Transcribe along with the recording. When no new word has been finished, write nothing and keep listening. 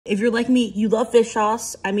If you're like me, you love fish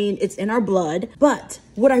sauce. I mean, it's in our blood. But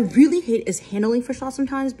what I really hate is handling fish sauce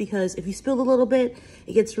sometimes, because if you spill a little bit,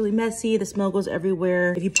 it gets really messy. The smell goes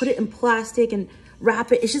everywhere. If you put it in plastic and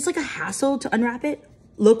wrap it, it's just like a hassle to unwrap it.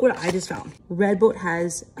 Look what I just found. Red Boat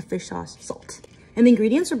has a fish sauce salt. And the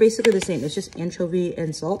ingredients are basically the same. It's just anchovy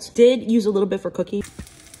and salt. Did use a little bit for cookie,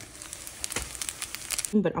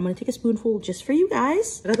 but I'm gonna take a spoonful just for you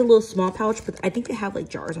guys. I got the little small pouch, but I think they have like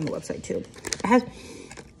jars on the website too.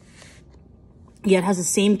 It has the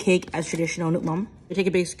same cake as traditional Nut Mum. I take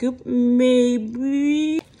a big scoop,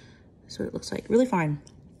 maybe. That's what it looks like, really fine.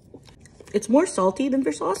 It's more salty than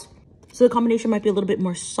fish sauce, so the combination might be a little bit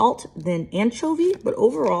more salt than anchovy, but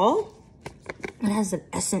overall, it has an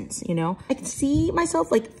essence, you know? I can see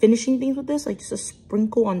myself like finishing things with this, like just a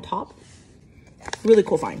sprinkle on top. Really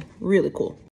cool find, really cool.